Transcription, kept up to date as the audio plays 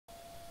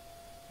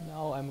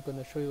Now I'm going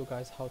to show you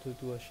guys how to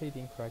do a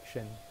shading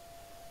correction.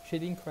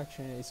 Shading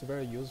correction is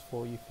very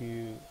useful if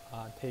you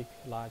take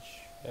large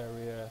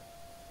area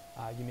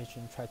image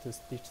and try to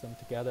stitch them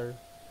together.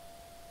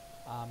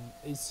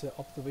 It's an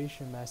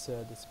observation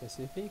method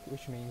specific,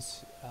 which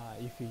means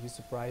if you use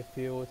a bright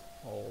field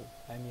or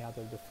any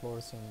other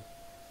fluorescent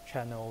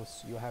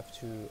channels, you have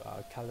to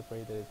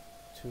calibrate it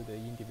to the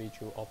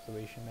individual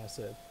observation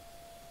method.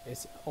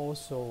 It's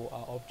also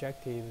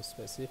objective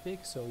specific,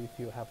 so if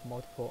you have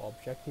multiple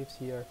objectives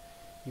here,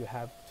 you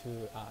have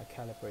to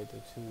calibrate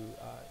it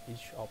to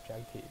each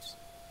objectives.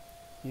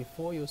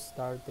 Before you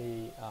start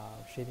the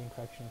shading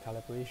correction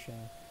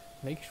calibration,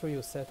 make sure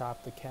you set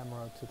up the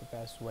camera to the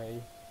best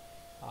way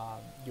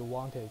you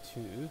want it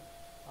to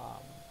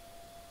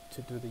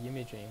do the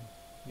imaging.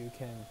 You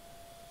can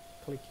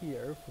click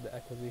here for the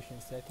acquisition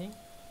setting,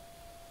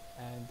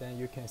 and then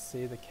you can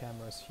see the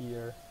cameras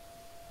here.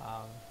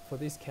 For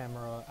this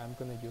camera, I'm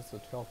going to use the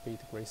 12-bit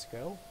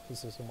grayscale.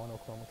 This is a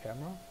monochrome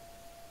camera.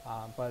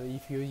 But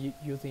if you're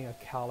using a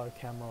color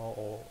camera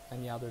or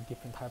any other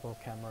different type of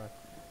camera,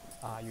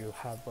 you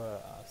have a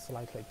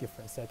slightly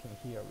different setting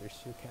here which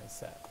you can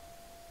set.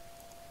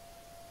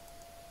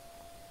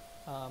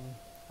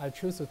 I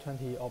choose the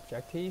 20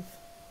 objective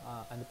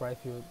and the bright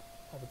field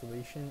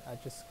observation. I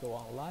just go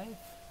on live.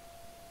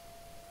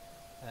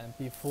 And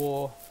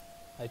before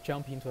I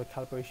jump into a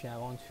calibration, I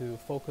want to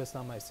focus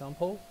on my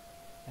sample.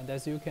 And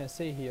as you can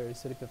see here,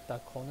 it's a little bit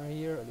dark corner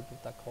here, a little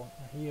bit dark corner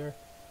here.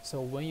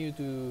 So when you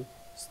do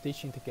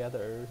stitching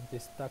together,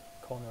 this dark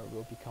corner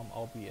will become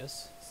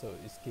obvious. So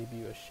it gives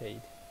you a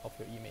shade of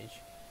your image.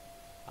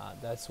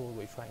 That's what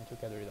we're trying to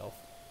get rid of.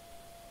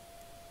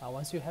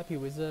 Once you're happy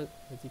with it,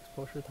 with the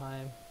exposure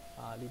time,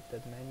 leave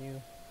that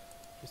menu,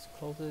 just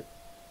close it,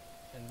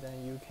 and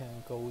then you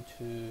can go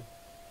to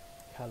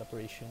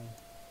calibration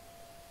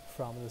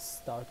from the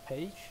start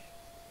page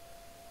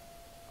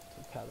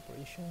to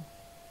calibration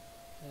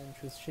and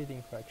choose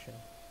shading correction.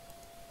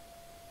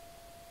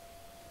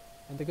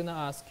 And they're gonna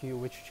ask you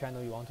which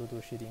channel you want to do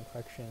shading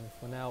correction.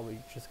 For now, we're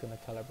just gonna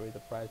calibrate the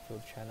bright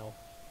field channel.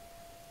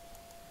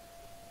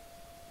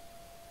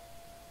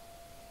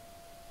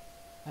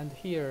 And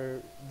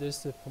here,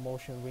 this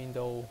promotion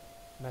window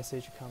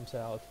message comes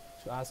out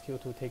to ask you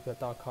to take a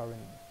dark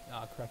current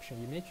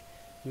correction image.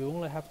 You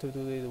only have to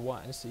do it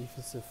once if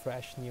it's a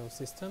fresh new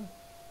system.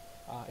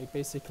 It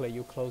basically,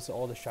 you close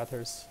all the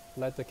shutters,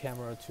 let the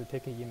camera to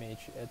take an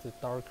image at the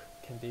dark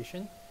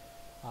condition.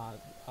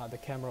 The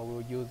camera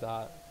will use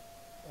that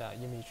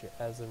image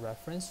as a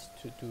reference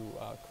to do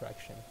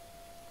correction.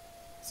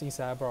 Since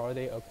I've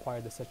already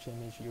acquired such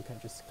image, you can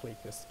just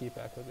click the skip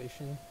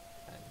acquisition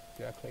and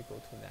directly go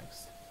to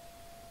next.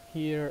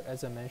 Here,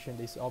 as I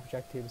mentioned, is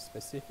objective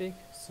specific,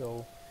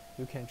 so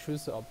you can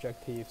choose the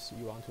objectives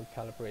you want to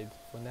calibrate.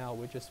 For now,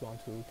 we just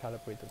want to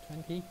calibrate the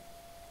 20.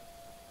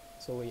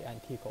 So we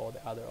untick all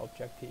the other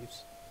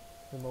objectives.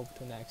 We move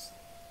to next.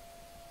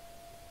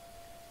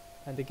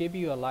 And they give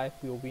you a live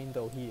view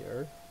window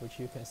here, which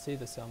you can see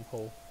the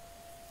sample.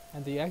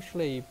 And they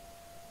actually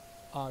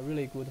are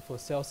really good for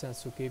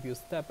Cellsens to give you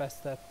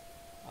step-by-step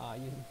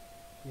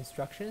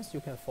instructions you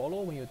can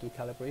follow when you do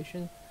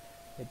calibration.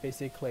 It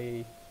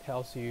basically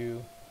tells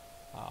you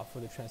for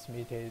the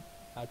transmission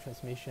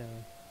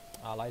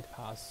light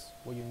path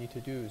what you need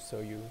to do. So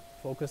you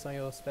focus on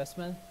your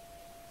specimen,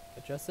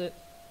 adjust it,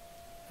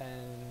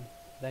 and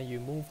then you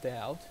move that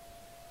out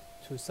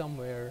to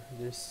somewhere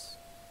there's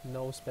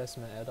no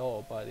specimen at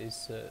all, but it's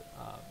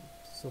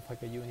sort of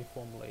like a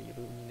uniformly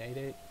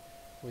illuminated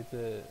with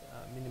the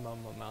minimum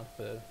amount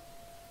of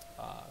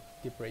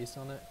debris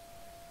on it.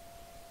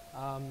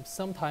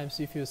 Sometimes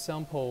if your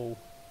sample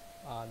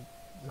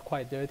is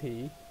quite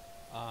dirty,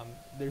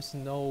 there's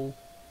no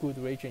good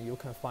region you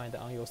can find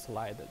on your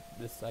slide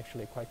that's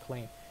actually quite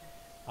clean.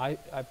 I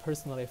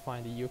personally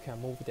find that you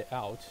can move it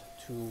out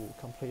to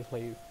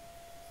completely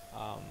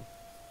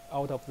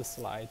out of the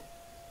slide,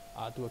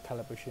 do a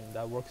calibration.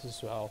 That works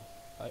as well.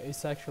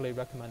 It's actually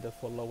recommended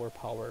for lower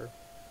power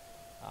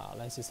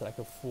lenses, like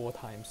 4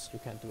 times you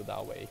can do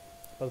that way.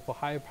 But for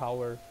higher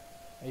power,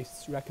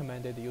 it's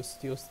recommended you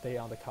still stay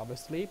on the cover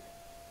slip,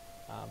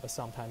 but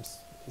sometimes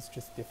it's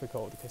just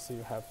difficult because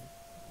you have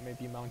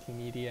maybe mounting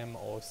medium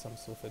or some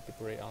sort of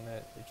debris on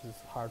it, which is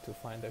hard to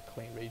find a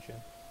clean region.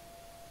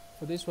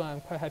 For this one,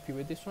 I'm quite happy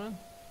with this one.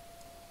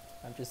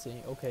 I'm just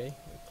saying okay,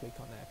 we click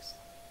on next.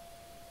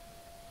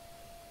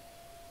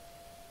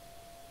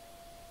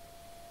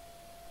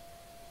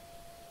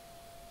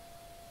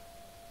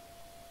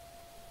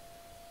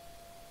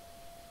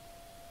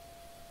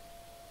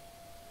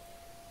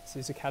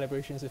 Since the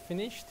calibration is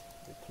finished,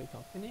 we click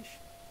on finish.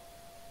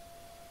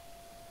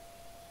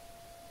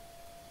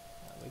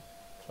 And we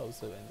close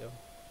the window.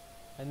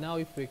 And now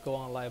if we go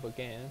on live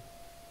again,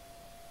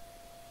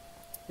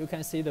 you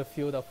can see the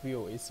field of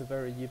view is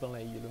very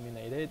evenly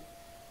illuminated.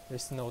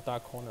 There's no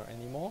dark corner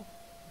anymore.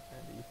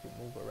 And if you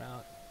move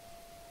around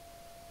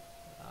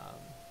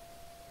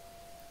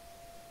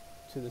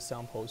to the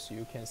samples,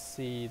 you can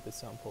see the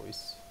sample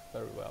is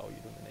very well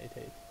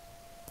illuminated.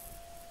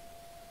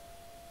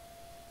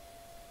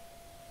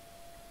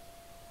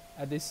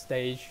 at this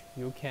stage,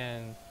 you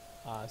can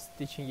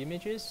stitching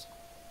images.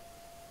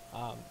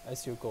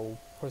 As you go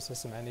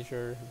process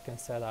manager, you can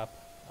set up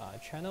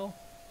channel.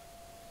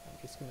 I'm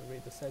just going to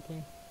read the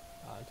setting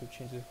to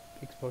change the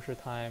exposure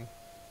time,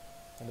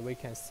 and we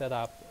can set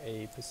up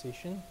a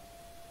position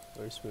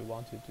where we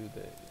want to do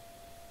the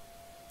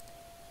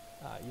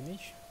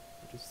image.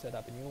 We just set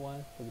up a new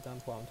one. For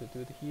example, I want to do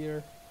it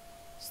here.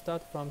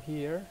 Start from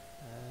here,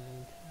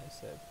 and I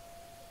said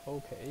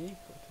okay,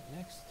 go to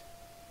next,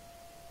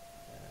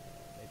 and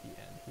maybe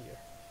end here.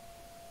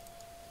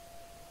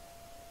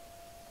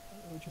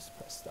 We'll just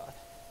press start.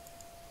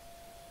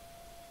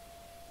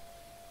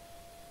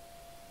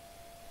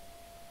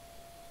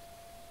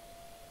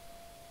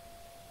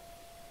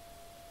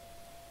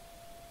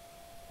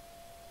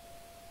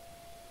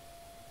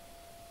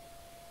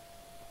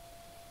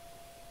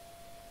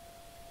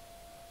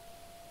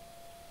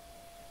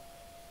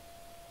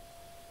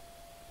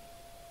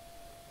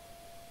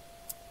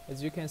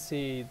 As you can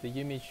see, the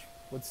image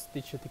would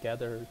stitch it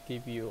together,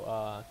 give you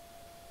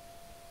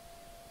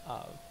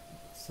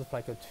sort of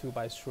like a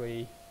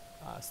 2x3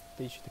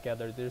 stitch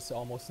together. There's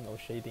almost no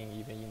shading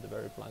even in the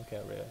very blank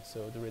area,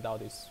 so the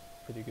result is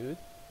pretty good.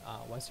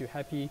 Once you're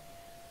happy,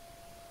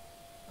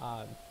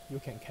 you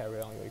can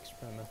carry on your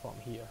experiment from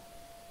here.